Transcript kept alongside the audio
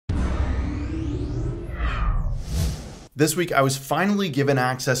This week, I was finally given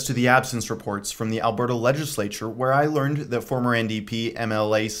access to the absence reports from the Alberta legislature, where I learned that former NDP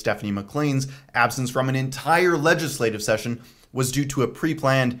MLA Stephanie McLean's absence from an entire legislative session was due to a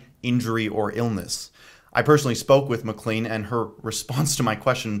pre-planned injury or illness. I personally spoke with McLean, and her response to my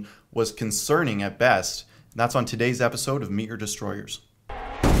question was concerning at best. That's on today's episode of Meet Your Destroyers.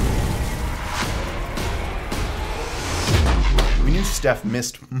 We knew Steph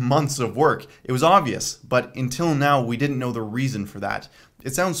missed months of work. It was obvious, but until now, we didn't know the reason for that.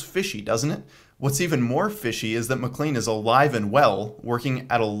 It sounds fishy, doesn't it? What's even more fishy is that McLean is alive and well, working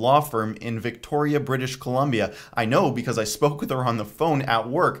at a law firm in Victoria, British Columbia. I know because I spoke with her on the phone at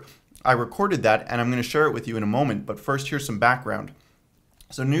work. I recorded that, and I'm going to share it with you in a moment, but first, here's some background.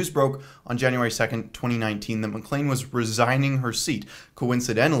 So news broke on January 2nd, 2019 that McLean was resigning her seat.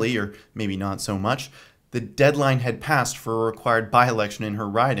 Coincidentally, or maybe not so much, the deadline had passed for a required by-election in her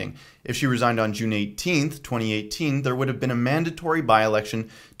riding. If she resigned on June 18th, 2018, there would have been a mandatory by-election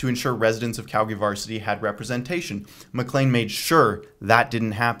to ensure residents of Calgary Varsity had representation. McLean made sure that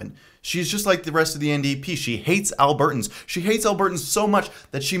didn't happen. She's just like the rest of the NDP. She hates Albertans. She hates Albertans so much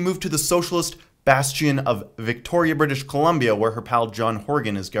that she moved to the socialist bastion of Victoria, British Columbia, where her pal John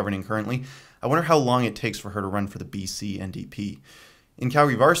Horgan is governing currently. I wonder how long it takes for her to run for the BC NDP. In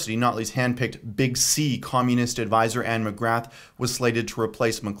Calgary Varsity, Notley's hand-picked Big C communist advisor Anne McGrath was slated to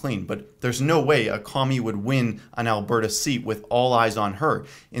replace McLean, but there's no way a commie would win an Alberta seat with all eyes on her.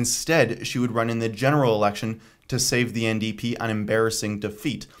 Instead, she would run in the general election to save the NDP an embarrassing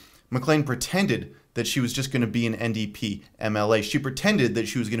defeat. McLean pretended that she was just going to be an NDP MLA. She pretended that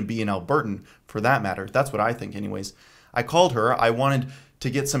she was going to be an Albertan, for that matter. That's what I think anyways. I called her. I wanted to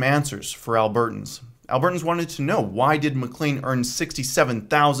get some answers for Albertans. Albertans wanted to know, why did McLean earn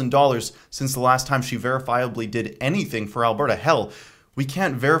 $67,000 since the last time she verifiably did anything for Alberta? Hell, we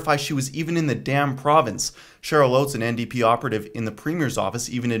can't verify she was even in the damn province. Cheryl Oates, an NDP operative in the Premier's office,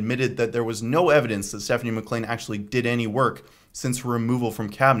 even admitted that there was no evidence that Stephanie McLean actually did any work since her removal from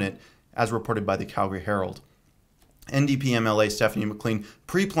cabinet, as reported by the Calgary Herald. NDP MLA Stephanie McLean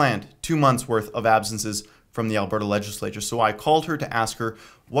pre-planned 2 months' worth of absences from the Alberta legislature, so I called her to ask her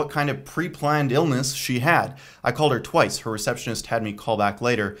what kind of pre-planned illness she had. I called her twice. Her receptionist had me call back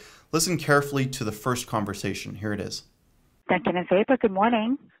later. Listen carefully to the first conversation. Here it is. Duncan and Faber, good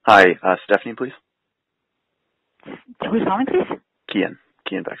morning. Hi, Stephanie, please. Who's calling, please? Keean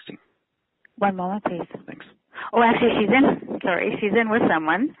Bexte. One moment, please. Thanks. Oh, actually, she's in. Sorry, she's in with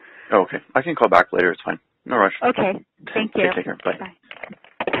someone. Oh, okay. I can call back later. It's fine. No rush. Okay. Thank you. Take care.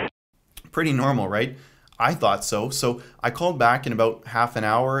 Bye. Pretty normal, right? I thought so. So I called back in about half an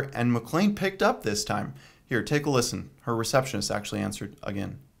hour, and McLean picked up this time. Here, take a listen. Her receptionist actually answered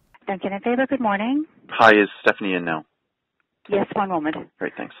again. Duncan and Faber, good morning. Hi, is Stephanie in now? Yes, one moment.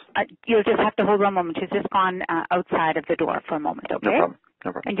 Great, thanks. You'll just have to hold one moment. She's just gone outside of the door for a moment, okay? No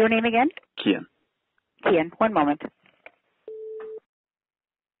problem. And your name again? Keean. Keean, one moment.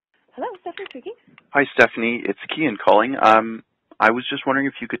 Hello, Stephanie speaking. Hi, Stephanie. It's Keean calling. I was just wondering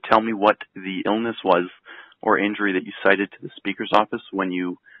if you could tell me what the illness was or injury that you cited to the Speaker's office when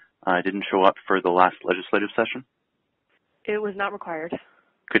you didn't show up for the last legislative session. It was not required.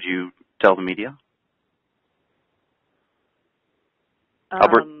 Could you tell the media?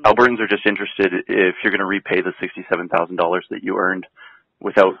 Albertans are just interested if you're going to repay the $67,000 that you earned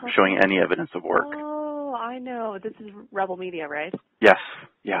without showing any evidence of work. Oh, I know. This is Rebel Media, right? Yes.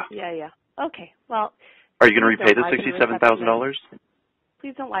 Yeah. Yeah. Okay. Well, are you going to repay the $67,000?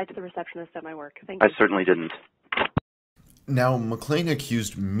 Please don't lie to the receptionist at my work. Thank you. I certainly didn't. Now, McLean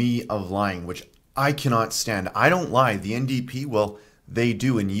accused me of lying, which I cannot stand. I don't lie. The NDP, well, they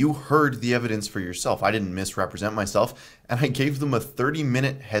do, and you heard the evidence for yourself. I didn't misrepresent myself, and I gave them a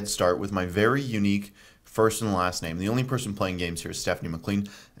 30-minute head start with my very unique first and last name. The only person playing games here is Stephanie McLean,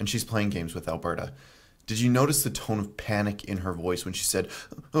 and she's playing games with Alberta. Did you notice the tone of panic in her voice when she said,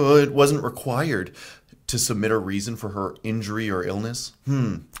 it wasn't required to submit a reason for her injury or illness?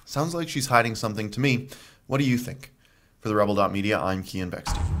 Sounds like she's hiding something to me. What do you think? For the Rebel.media, I'm Keean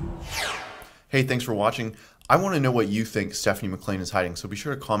Bexte. Hey, thanks for watching. I want to know what you think Stephanie McLean is hiding, so be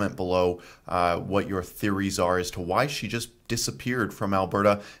sure to comment below what your theories are as to why she just disappeared from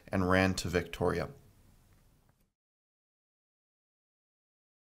Alberta and ran to Victoria.